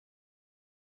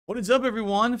What is up,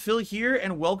 everyone? Phil here,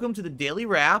 and welcome to the Daily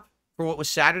Wrap for what was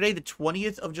Saturday, the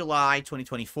 20th of July,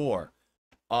 2024.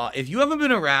 If you haven't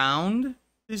been around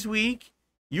this week,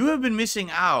 you have been missing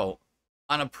out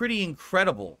on a pretty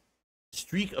incredible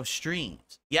streak of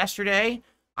streams. Yesterday,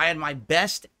 I had my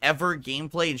best ever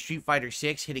gameplay in Street Fighter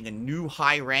 6, hitting a new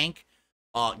high rank,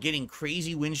 getting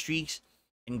crazy win streaks,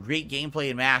 and great gameplay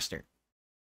in Master.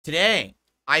 Today,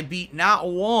 I beat not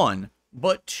one,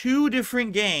 but two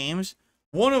different games,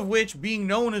 one of which being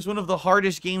known as one of the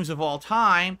hardest games of all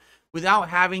time, without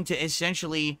having to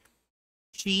essentially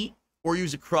cheat or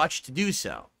use a crutch to do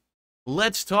so.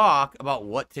 Let's talk about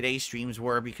what today's streams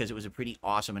were, because it was a pretty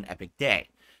awesome and epic day.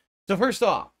 So first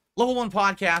off, Level 1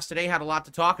 Podcast today had a lot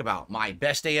to talk about. My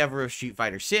best day ever of Street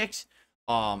Fighter 6,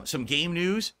 some game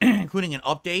news, including an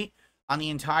update on the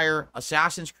entire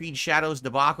Assassin's Creed Shadows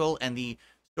debacle and the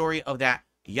story of that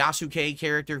Yasuke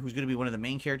character who's going to be one of the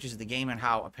main characters of the game, and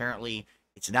how apparently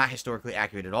it's not historically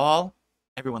accurate at all.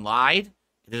 Everyone lied.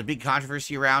 There's a big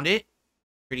controversy around it.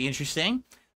 Pretty interesting.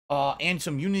 And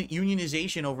some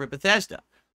unionization over at Bethesda.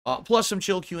 Plus some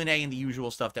chill Q&A and the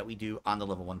usual stuff that we do on the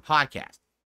Level 1 Podcast.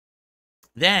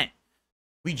 Then,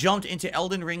 we jumped into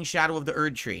Elden Ring Shadow of the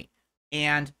Erdtree.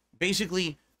 And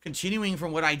basically, continuing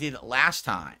from what I did last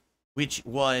time, which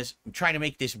was trying to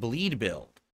make this bleed build.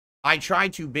 I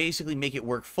tried to basically make it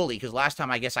work fully, because last time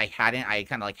I guess I hadn't. I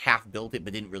kind of like half built it,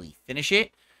 but didn't really finish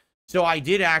it. So I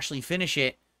did actually finish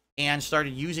it and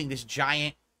started using this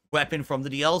giant weapon from the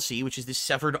DLC, which is this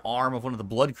severed arm of one of the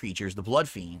blood creatures, the Blood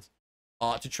Fiends,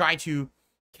 to try to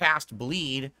cast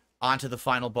bleed onto the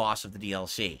final boss of the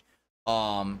DLC.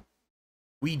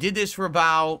 We did this for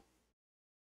about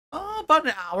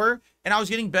an hour, and I was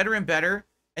getting better and better.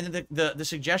 And then the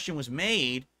suggestion was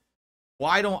made,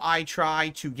 why don't I try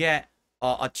to get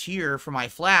a tier for my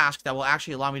flask that will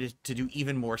actually allow me to do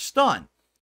even more stun?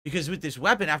 Because with this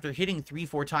weapon, after hitting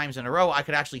 3-4 times in a row, I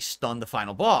could actually stun the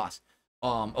final boss.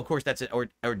 Of course, that's an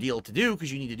ordeal to do,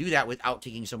 because you need to do that without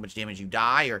taking so much damage you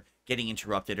die or getting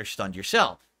interrupted or stunned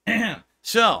yourself.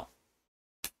 So,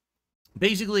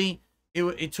 basically,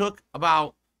 it took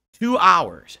about 2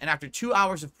 hours. And after 2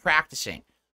 hours of practicing,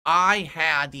 I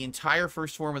had the entire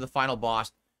first form of the final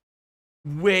boss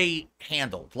way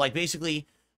handled. Like, basically,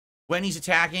 when he's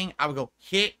attacking, I would go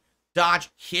hit,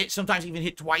 dodge, hit, sometimes even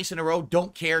hit twice in a row,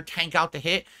 don't care, tank out the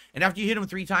hit. And after you hit him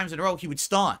 3 times in a row, he would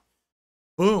stun.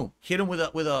 Boom, hit him with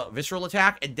a visceral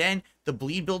attack, and then the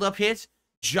bleed buildup hits,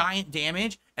 giant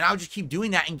damage, and I would just keep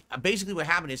doing that. And basically what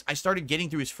happened is I started getting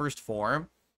through his first form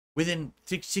within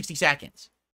 60 seconds.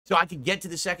 So I could get to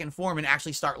the second form and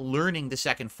actually start learning the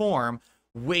second form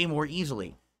way more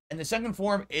easily. And the second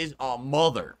form is a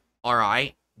mother. All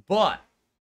right, but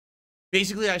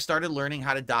basically I started learning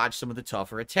how to dodge some of the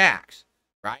tougher attacks,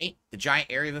 right? The giant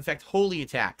area of effect holy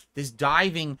attack, this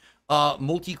diving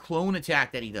multi-clone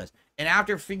attack that he does. And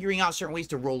after figuring out certain ways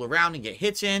to roll around and get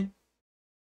hits in,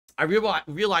 I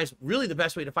realized really the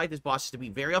best way to fight this boss is to be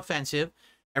very offensive,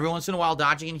 every once in a while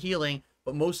dodging and healing,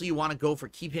 but mostly you want to go for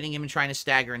keep hitting him and trying to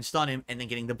stagger and stun him and then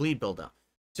getting the bleed buildup.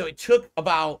 So it took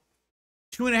about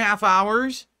 2.5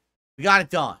 hours. We got it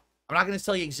done. I'm not going to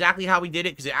tell you exactly how we did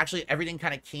it, because actually everything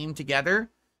kind of came together.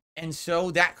 And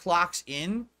so that clocks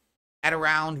in at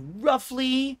around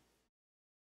roughly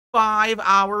 5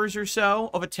 hours or so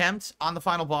of attempts on the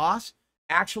final boss.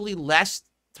 Actually less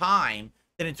time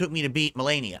than it took me to beat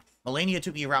Melania. Melania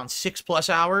took me around 6+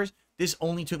 hours. This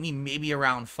only took me maybe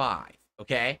around 5,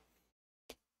 okay?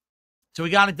 So we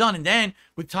got it done. And then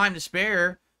with time to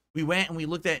spare, we went and we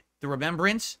looked at the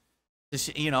Remembrance,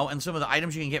 and some of the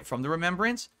items you can get from the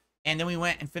Remembrance. And then we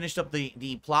went and finished up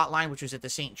the plot line, which was at the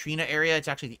St. Trina area. It's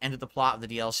actually the end of the plot of the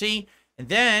DLC. And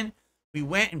then we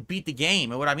went and beat the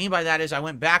game. And what I mean by that is I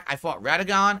went back, I fought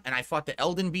Radagon, and I fought the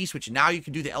Elden Beast, which now you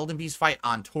can do the Elden Beast fight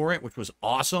on Torrent, which was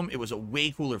awesome. It was a way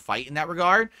cooler fight in that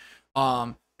regard.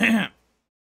 And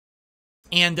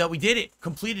we did it,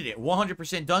 completed it,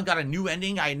 100% done, got a new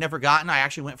ending I had never gotten. I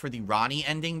actually went for the Ronnie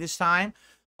ending this time.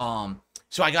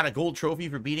 So I got a gold trophy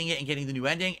for beating it and getting the new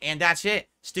ending, and that's it.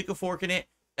 Stick a fork in it.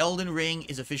 Elden Ring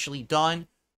is officially done.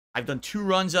 I've done 2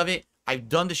 runs of it. I've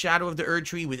done the Shadow of the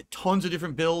Erdtree with tons of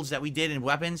different builds that we did in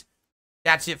weapons.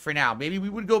 That's it for now. Maybe we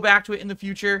would go back to it in the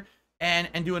future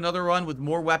and do another run with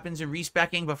more weapons and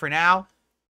respecking. But for now,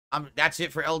 that's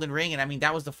it for Elden Ring. And I mean,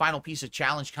 that was the final piece of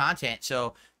challenge content.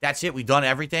 So that's it. We've done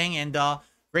everything, and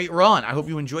great run. I hope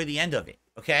you enjoy the end of it.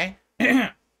 Okay.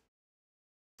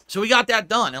 So we got that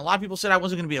done. And a lot of people said I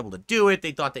wasn't going to be able to do it.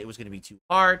 They thought that it was going to be too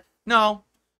hard. No.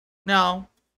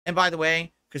 And by the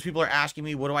way, because people are asking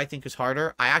me, what do I think is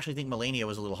harder? I actually think Melania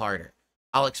was a little harder.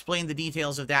 I'll explain the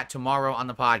details of that tomorrow on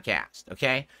the podcast,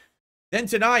 okay? Then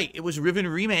tonight, it was Riven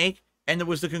Remake, and there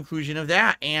was the conclusion of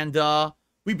that. And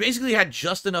we basically had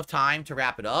just enough time to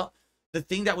wrap it up. The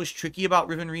thing that was tricky about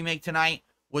Riven Remake tonight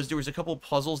was there was a couple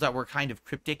puzzles that were kind of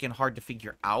cryptic and hard to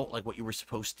figure out, like what you were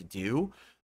supposed to do.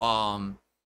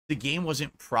 The game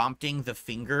wasn't prompting the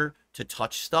finger to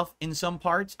touch stuff in some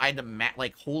parts. I had to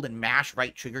like hold and mash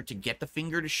right trigger to get the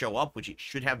finger to show up, which it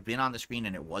should have been on the screen,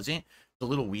 and it wasn't. It's a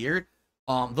little weird.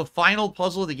 The final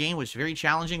puzzle of the game was very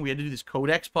challenging. We had to do this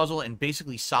codex puzzle and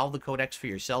basically solve the codex for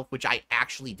yourself, which I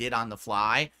actually did on the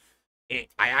fly.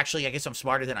 I guess I'm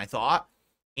smarter than I thought.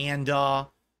 And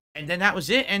then that was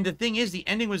it. And the thing is, the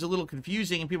ending was a little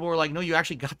confusing, and people were like, no, you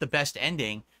actually got the best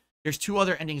ending. There's 2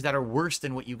 other endings that are worse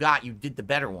than what you got. You did the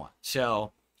better one.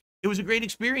 So it was a great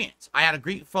experience. I had a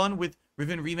great fun with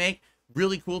Riven Remake.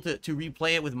 Really cool to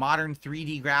replay it with modern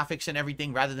 3D graphics and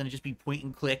everything, rather than just be point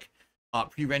and click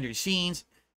pre-rendered scenes.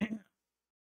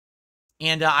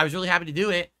 And I was really happy to do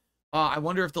it. I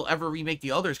wonder if they'll ever remake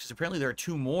the others, because apparently there are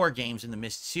 2 more games in the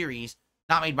Myst series,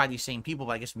 not made by these same people,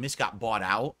 but I guess Myst got bought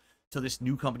out. So this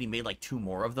new company made like 2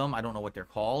 more of them. I don't know what they're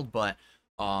called, but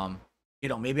you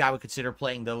know, maybe I would consider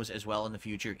playing those as well in the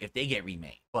future if they get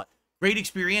remade. But great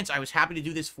experience. I was happy to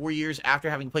do this 4 years after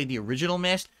having played the original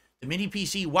Myst. The mini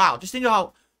PC, wow. Just think of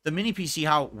how the mini PC,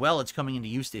 how well it's coming into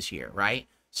use this year, right?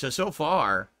 So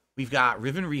far, we've got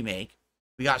Riven Remake.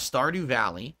 We got Stardew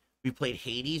Valley. We played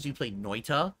Hades. We played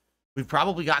Noita. We've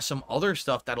probably got some other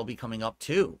stuff that'll be coming up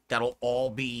too. That'll all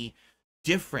be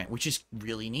different, which is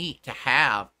really neat to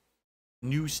have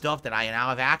new stuff that I now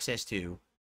have access to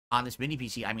on this mini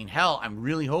PC. I mean, hell, I'm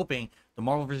really hoping the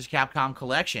Marvel vs. Capcom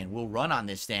collection will run on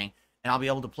this thing, and I'll be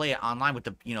able to play it online with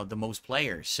the, you know, the most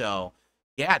players. So,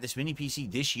 yeah, this mini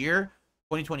PC this year,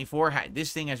 2024,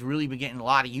 this thing has really been getting a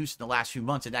lot of use in the last few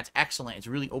months, and that's excellent. It's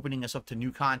really opening us up to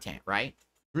new content, right?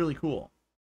 Really cool.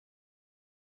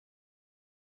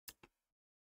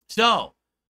 So,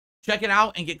 check it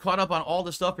out and get caught up on all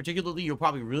the stuff. Particularly, you'll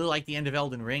probably really like the end of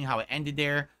Elden Ring, how it ended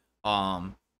there.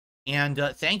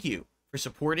 Thank you for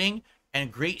supporting, and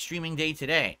a great streaming day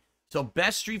today. So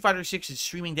best Street Fighter 6's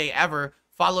streaming day ever,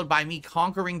 followed by me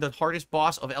conquering the hardest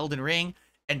boss of Elden Ring,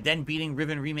 and then beating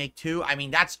Riven Remake 2. I mean,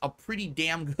 that's a pretty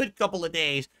damn good couple of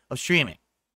days of streaming.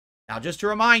 Now, just to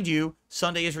remind you,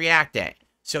 Sunday is React Day.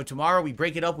 So tomorrow we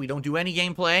break it up. We don't do any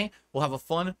gameplay. We'll have a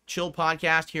fun, chill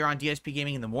podcast here on DSP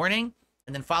Gaming in the morning.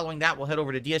 And then following that, we'll head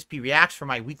over to DSP Reacts for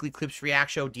my weekly Clips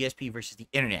React show, DSP versus the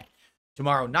Internet.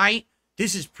 Tomorrow night,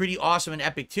 this is pretty awesome and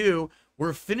epic too.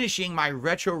 We're finishing my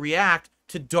retro react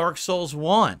to Dark Souls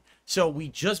 1. So we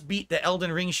just beat the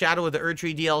Elden Ring Shadow of the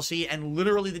Erdtree DLC, and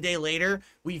literally the day later,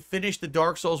 we finished the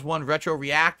Dark Souls 1 retro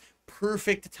react.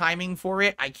 Perfect timing for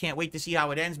it. I can't wait to see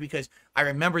how it ends, because I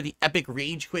remember the epic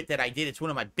rage quit that I did. It's one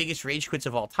of my biggest rage quits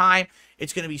of all time.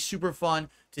 It's going to be super fun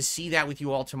to see that with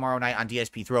you all tomorrow night on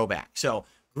DSP Throwback. So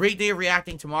great day of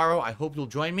reacting tomorrow. I hope you'll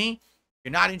join me. If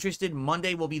you're not interested,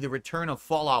 Monday will be the return of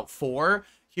Fallout 4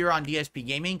 here on DSP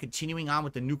Gaming, continuing on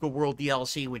with the Nuka World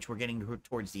DLC, which we're getting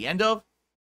towards the end of.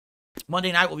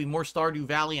 Monday night will be more Stardew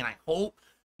Valley, and I hope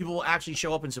people will actually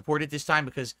show up and support it this time,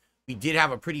 because we did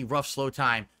have a pretty rough, slow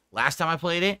time last time I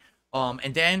played it.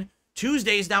 And then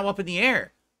Tuesday is now up in the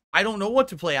air. I don't know what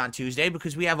to play on Tuesday,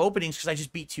 because we have openings, because I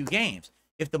just beat 2 games.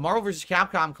 If the Marvel vs.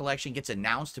 Capcom collection gets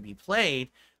announced to be played,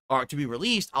 or to be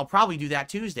released, I'll probably do that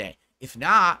Tuesday. If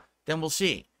not, then we'll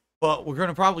see. But we're going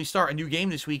to probably start a new game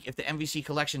this week if the MVC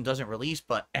collection doesn't release.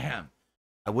 But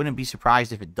I wouldn't be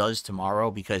surprised if it does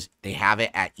tomorrow, because they have it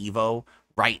at EVO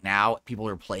right now. People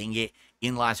are playing it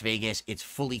in Las Vegas. It's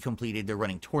fully completed. They're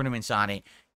running tournaments on it.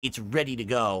 It's ready to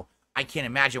go. I can't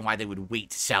imagine why they would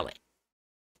wait to sell it.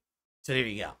 So there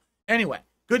you go. Anyway,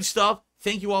 good stuff.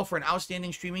 Thank you all for an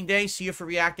outstanding streaming day. See you for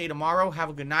React Day tomorrow. Have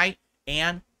a good night,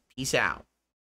 and peace out.